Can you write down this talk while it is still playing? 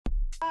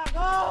In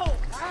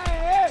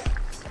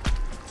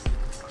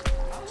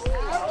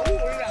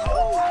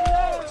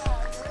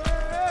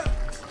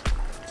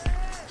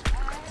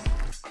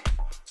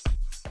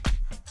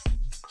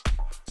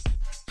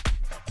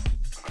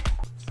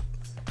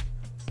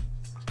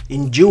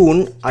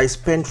June, I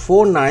spent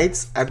 4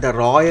 nights at the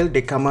Royal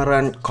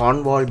Decameron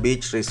Cornwall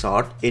Beach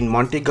Resort in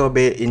Montego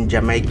Bay in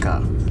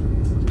Jamaica.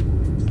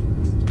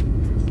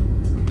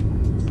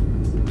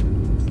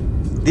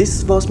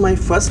 This was my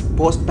first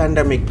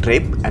post-pandemic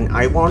trip and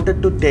I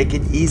wanted to take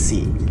it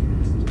easy.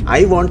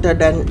 I wanted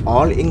an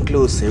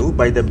all-inclusive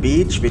by the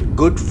beach with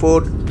good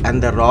food,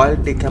 and the Royal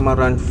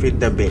Decameron fit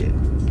the bill.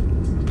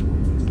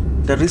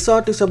 The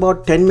resort is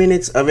about 10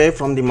 minutes away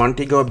from the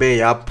Montego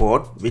Bay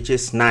airport, which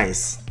is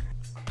nice.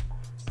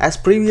 As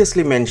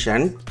previously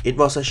mentioned, it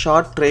was a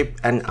short trip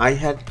and I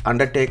had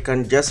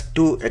undertaken just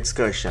 2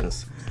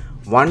 excursions,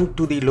 one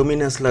to the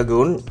Luminous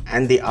Lagoon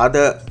and the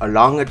other a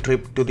longer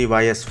trip to the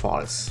Vyas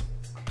Falls.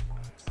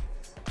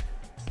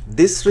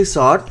 This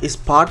resort is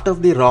part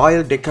of the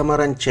Royal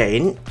Decameron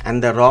chain,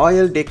 and the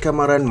Royal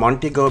Decameron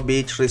Montego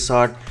Beach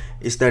Resort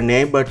is the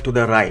neighbor to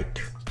the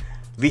right.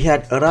 We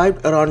had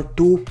arrived around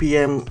 2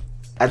 p.m.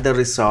 at the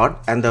resort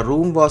and the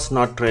room was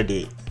not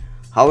ready.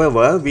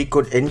 However, we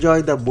could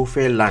enjoy the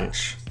buffet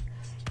lunch.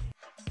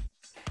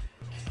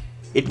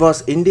 It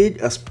was indeed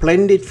a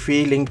splendid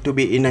feeling to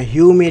be in a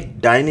humid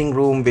dining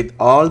room with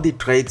all the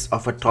traits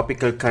of a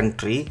tropical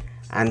country,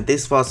 and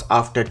this was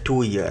after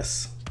 2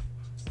 years.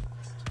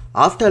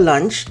 After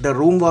lunch, the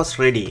room was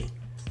ready.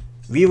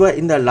 We were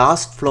in the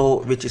last floor,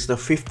 which is the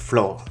 5th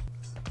floor.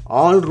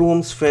 All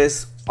rooms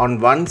face on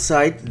one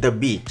side the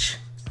beach.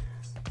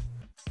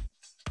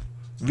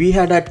 We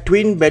had a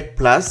twin bed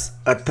plus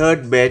a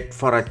third bed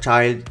for a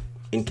child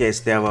in case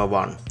there were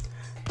one.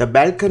 The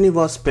balcony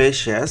was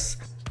spacious.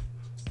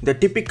 The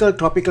typical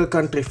tropical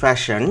country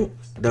fashion,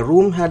 the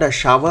room had a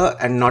shower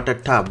and not a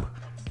tub,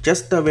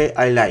 just the way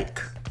I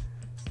like.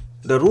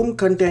 The room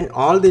contained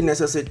all the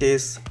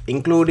necessities,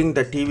 including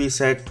the TV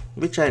set,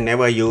 which I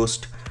never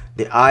used,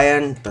 the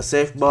iron, the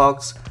safe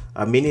box,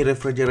 a mini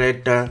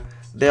refrigerator.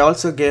 They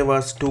also gave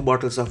us 2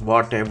 bottles of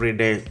water every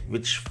day,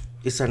 which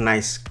is a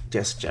nice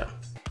gesture.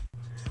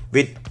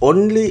 With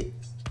only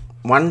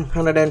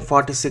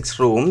 146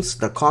 rooms,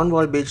 the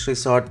Cornwall Beach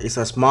Resort is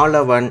a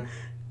smaller one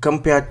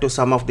compared to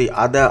some of the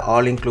other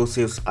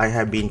all-inclusives I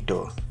have been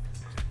to.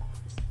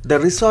 The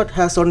resort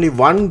has only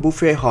one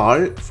buffet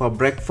hall for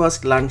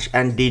breakfast, lunch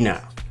and dinner.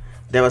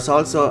 There was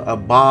also a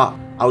bar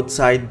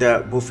outside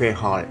the buffet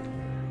hall.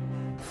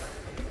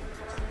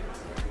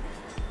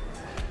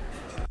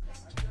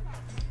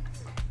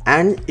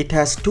 And it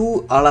has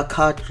 2 a la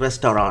carte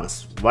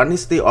restaurants. One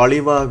is the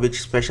Oliva, which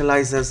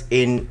specializes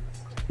in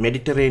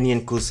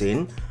Mediterranean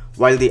cuisine,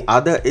 while the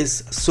other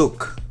is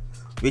Souk,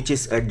 which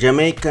is a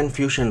Jamaican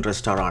fusion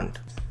restaurant.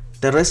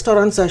 The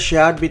restaurants are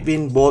shared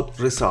between both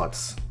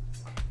resorts.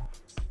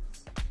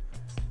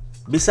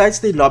 Besides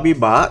the lobby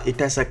bar, it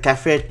has a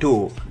cafe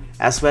too,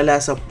 as well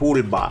as a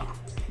pool bar.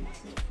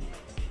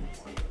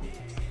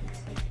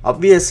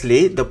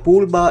 Obviously, the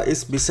pool bar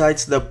is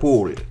besides the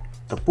pool.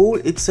 The pool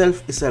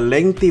itself is a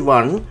lengthy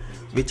one,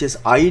 which is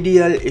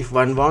ideal if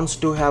one wants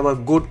to have a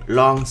good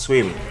long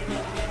swim.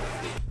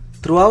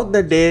 Throughout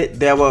the day,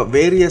 there were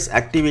various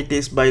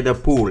activities by the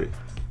pool,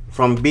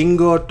 from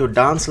bingo to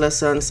dance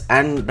lessons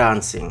and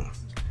dancing.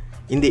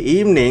 In the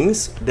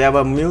evenings, there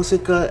were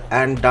musical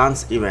and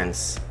dance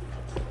events.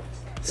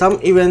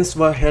 Some events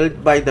were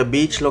held by the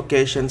beach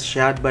locations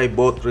shared by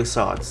both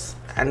resorts,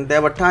 and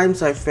there were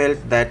times I felt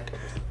that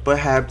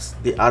perhaps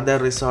the other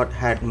resort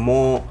had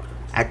more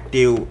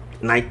active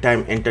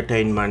nighttime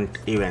entertainment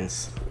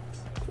events.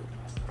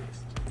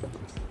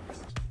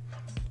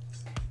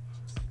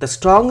 The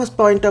strongest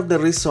point of the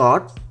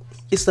resort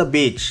is the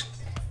beach.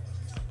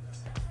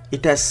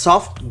 It has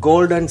soft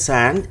golden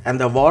sand and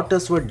the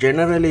waters were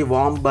generally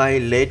warm by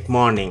late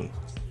morning.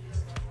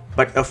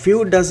 But a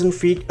few dozen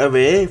feet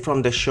away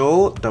from the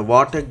shore, the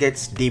water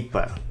gets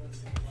deeper.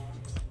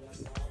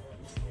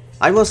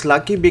 I was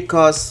lucky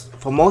because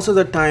for most of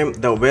the time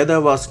the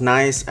weather was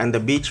nice and the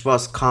beach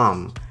was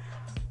calm.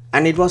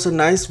 And it was a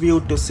nice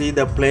view to see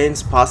the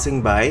planes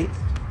passing by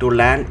to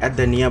land at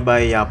the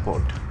nearby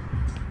airport.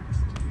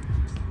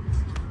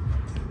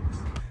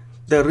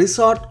 The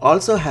resort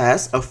also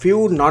has a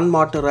few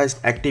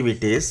non-motorized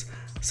activities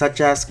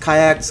such as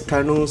kayaks,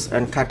 canoes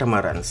and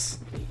catamarans.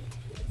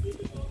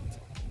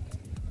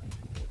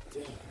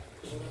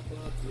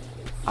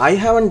 I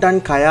haven't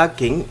done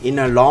kayaking in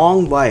a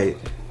long while,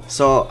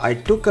 so I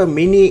took a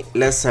mini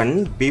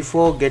lesson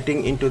before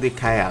getting into the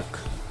kayak.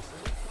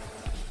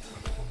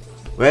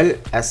 Well,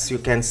 as you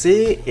can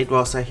see, it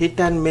was a hit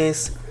and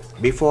miss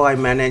before I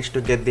managed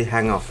to get the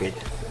hang of it.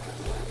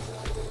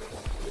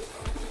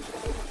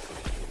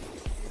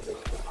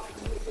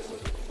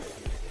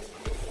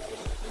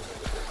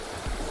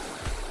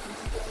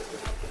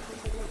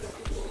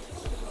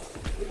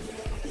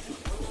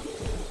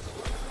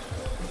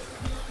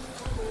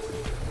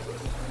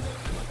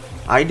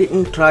 I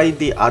didn't try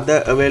the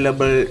other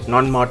available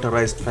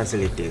non-motorized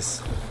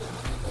facilities.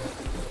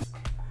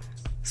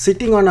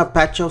 Sitting on a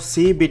patch of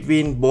sea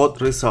between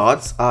both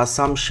resorts are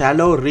some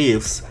shallow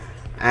reefs,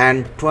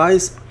 and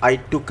twice I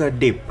took a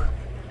dip.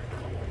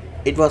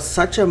 It was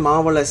such a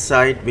marvelous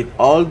sight with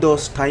all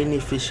those tiny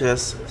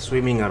fishes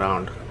swimming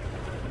around.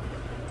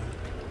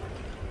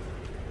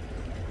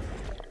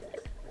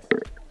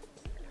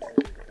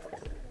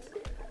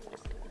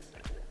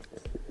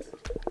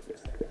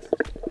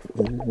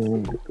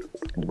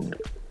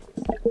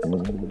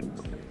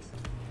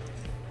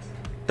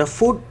 The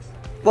food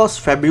was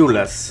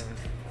fabulous.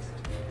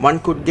 One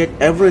could get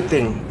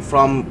everything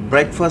from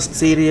breakfast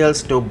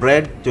cereals to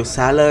bread to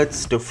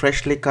salads to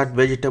freshly cut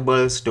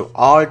vegetables to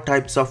all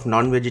types of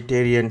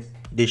non-vegetarian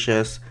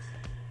dishes,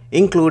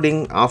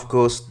 including of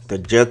course the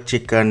jerk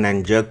chicken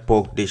and jerk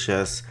pork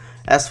dishes,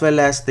 as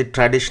well as the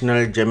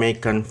traditional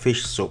Jamaican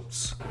fish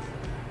soups.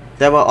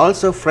 There were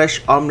also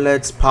fresh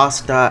omelets,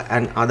 pasta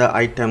and other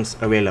items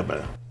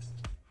available.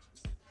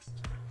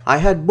 I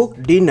had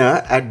booked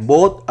dinner at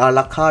both a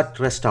la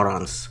carte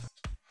restaurants.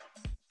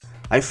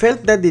 I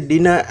felt that the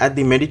dinner at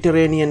the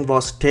Mediterranean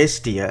was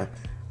tastier,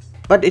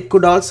 but it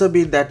could also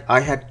be that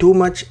I had too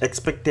much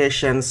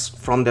expectations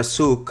from the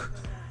souk,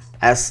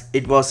 as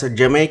it was a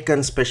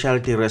Jamaican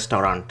specialty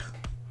restaurant.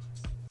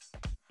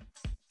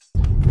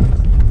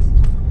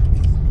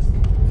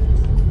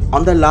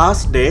 On the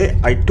last day,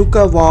 I took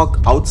a walk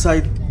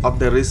outside of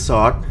the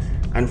resort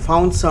and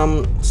found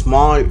some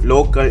small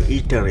local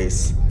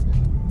eateries.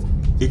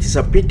 It is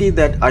a pity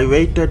that I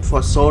waited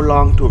for so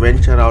long to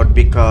venture out,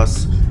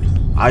 because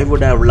I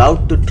would have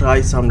loved to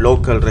try some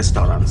local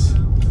restaurants.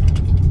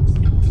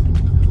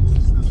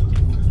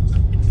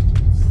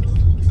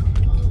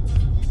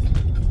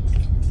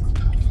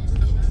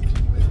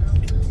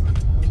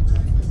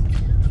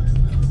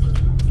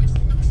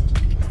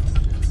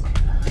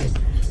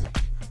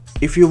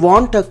 If you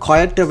want a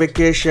quieter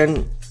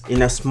vacation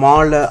in a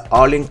smaller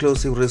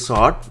all-inclusive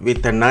resort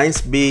with a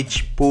nice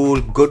beach, pool,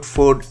 good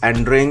food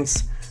and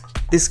drinks,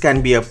 this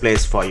can be a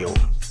place for you.